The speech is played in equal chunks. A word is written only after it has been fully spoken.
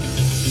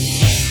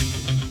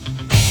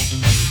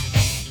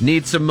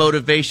Need some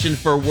motivation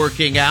for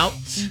working out?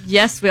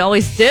 Yes, we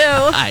always do.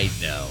 I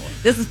know.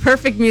 This is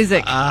perfect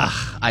music.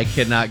 I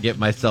cannot get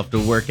myself to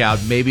work out.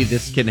 Maybe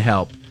this can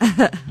help.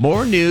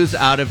 More news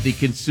out of the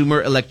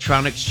Consumer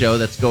Electronics Show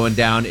that's going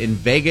down in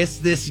Vegas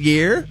this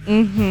year.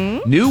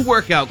 Mm-hmm. New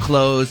workout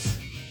clothes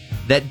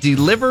that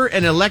deliver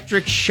an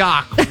electric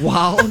shock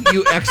while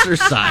you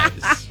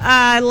exercise.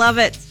 I love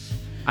it.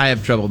 I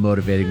have trouble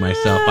motivating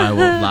myself, I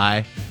won't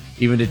lie.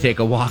 Even to take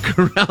a walk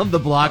around the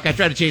block. I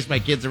try to chase my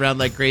kids around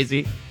like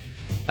crazy.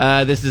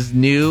 This is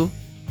new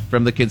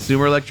from the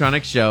Consumer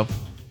Electronics Show.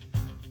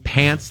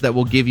 Pants that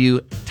will give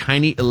you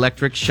tiny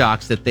electric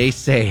shocks that they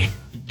say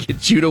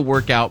get you to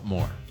work out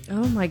more.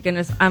 Oh my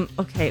goodness.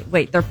 Okay,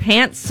 wait, they're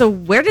pants. So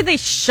where do they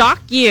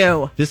shock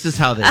you? This is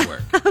how they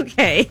work.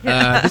 Okay.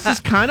 This is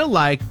kind of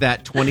like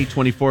that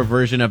 2024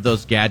 version of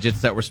those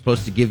gadgets that were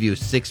supposed to give you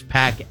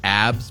six-pack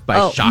abs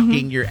by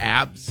shocking your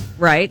abs.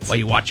 Right. While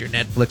you watch your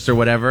Netflix or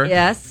whatever.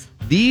 Yes.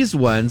 These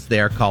ones, they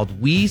are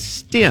called Wii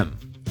Stim.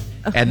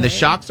 Okay. And the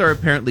shocks are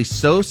apparently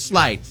so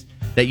slight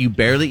that you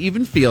barely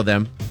even feel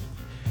them.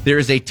 There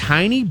is a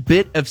tiny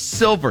bit of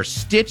silver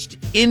stitched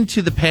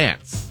into the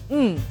pants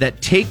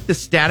that take the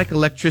static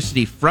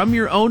electricity from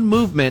your own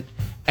movement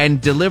and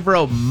deliver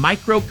a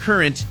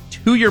microcurrent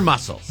to your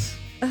muscles.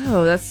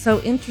 Oh, that's so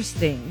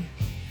interesting.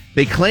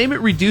 They claim it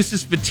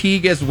reduces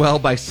fatigue as well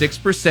by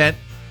 6%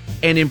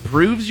 and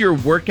improves your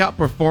workout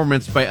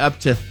performance by up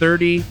to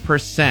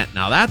 30%.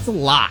 Now, that's a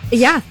lot.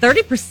 Yeah,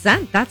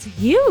 30%. That's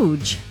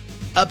huge.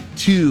 Up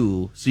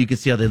to, so you can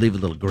see how they leave a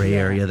little gray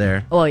area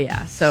there. Oh,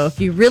 yeah. So if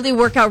you really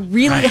work out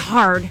really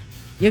hard,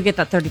 you'll get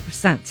that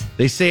 30%.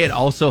 They say it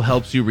also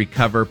helps you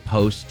recover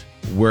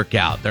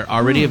post-workout. They're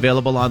already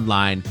available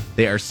online.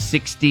 They are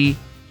 $60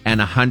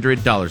 and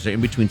 $100. They're in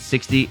between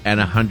 $60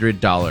 and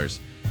 $100.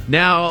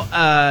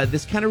 Now,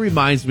 this kind of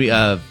reminds me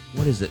of,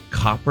 what is it,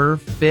 Copper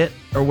Fit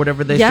or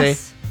whatever they say?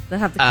 Yes, they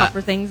have the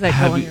copper things that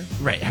go on your...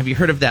 Right. Have you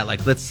heard of that?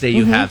 Like, let's say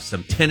you have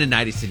some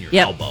tendonitis in your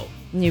elbow.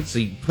 So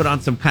you put on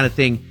some kind of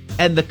thing,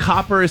 and the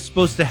copper is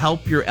supposed to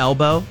help your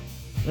elbow.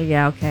 Oh,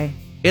 yeah, okay.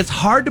 It's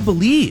hard to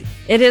believe.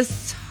 It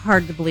is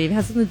hard to believe. It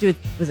has something to do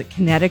with, was it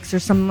kinetics or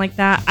something like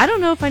that? I don't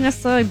know if I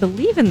necessarily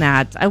believe in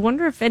that. I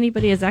wonder if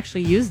anybody has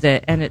actually used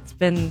it, and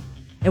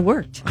it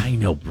worked. I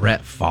know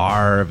Brett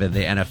Favre and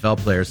the NFL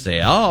players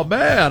say, oh,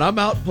 man, I'm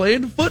out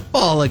playing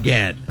football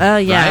again. Oh,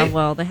 yeah, right?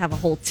 Well, they have a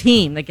whole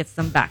team that gets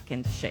them back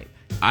into shape.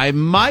 I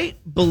might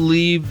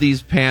believe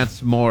these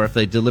pants more if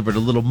they delivered a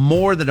little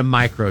more than a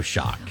micro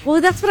shock. Well,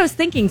 that's what I was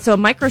thinking. So a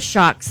micro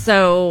shock.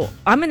 So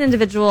I'm an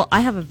individual. I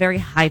have a very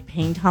high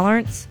pain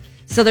tolerance.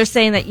 So they're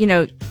saying that,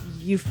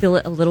 you feel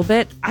it a little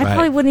bit. I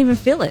probably wouldn't even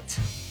feel it.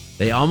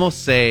 They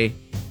almost say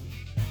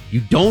you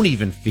don't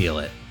even feel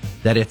it,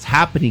 that it's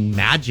happening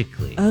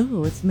magically.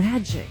 Oh, it's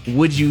magic.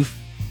 Would you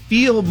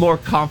feel more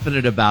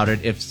confident about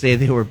it if, say,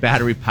 they were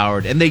battery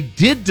powered and they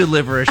did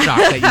deliver a shock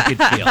that you could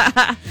feel?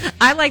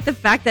 I like the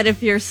fact that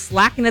if you're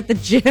slacking at the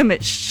gym,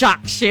 it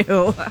shocks you.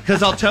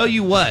 Because I'll tell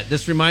you what,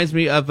 this reminds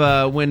me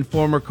of when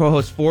former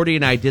co-host 40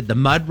 and I did the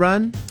mud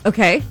run.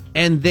 Okay.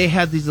 And they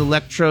had these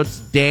electrodes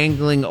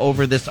dangling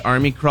over this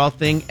army crawl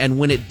thing, and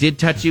when it did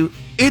touch you,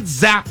 it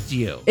zapped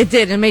you. It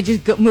did, and made you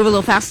move a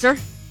little faster?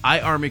 I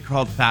army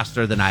crawled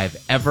faster than I have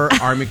ever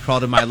army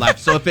crawled in my life.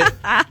 So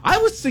I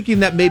was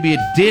thinking that maybe it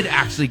did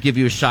actually give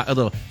you a shot, a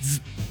little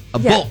zzz,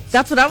 bolt.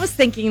 That's what I was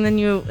thinking.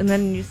 And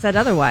then you said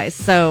otherwise.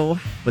 So,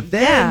 but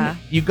then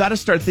you got to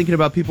start thinking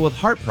about people with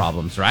heart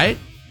problems, right?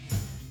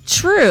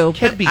 True.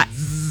 Can't be.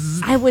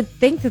 I would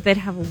think that they'd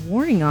have a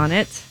warning on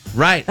it.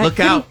 Right. Look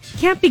out.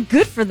 Can't be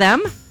good for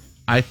them.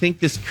 I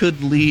think this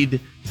could lead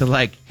to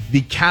like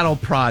the cattle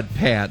prod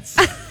pants.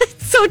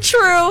 It's so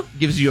true.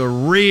 Gives you a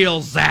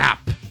real zap.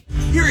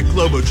 Here at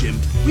Globo Gym,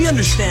 we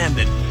understand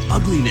that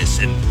ugliness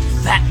and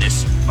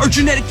fatness are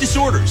genetic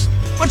disorders,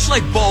 much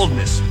like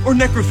baldness or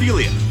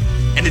necrophilia.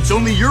 And it's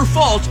only your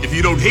fault if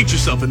you don't hate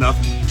yourself enough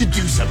to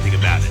do something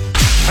about it.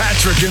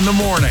 Patrick in the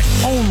morning,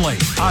 only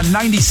on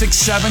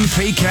 96.7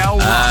 PayCal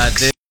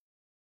Rocks.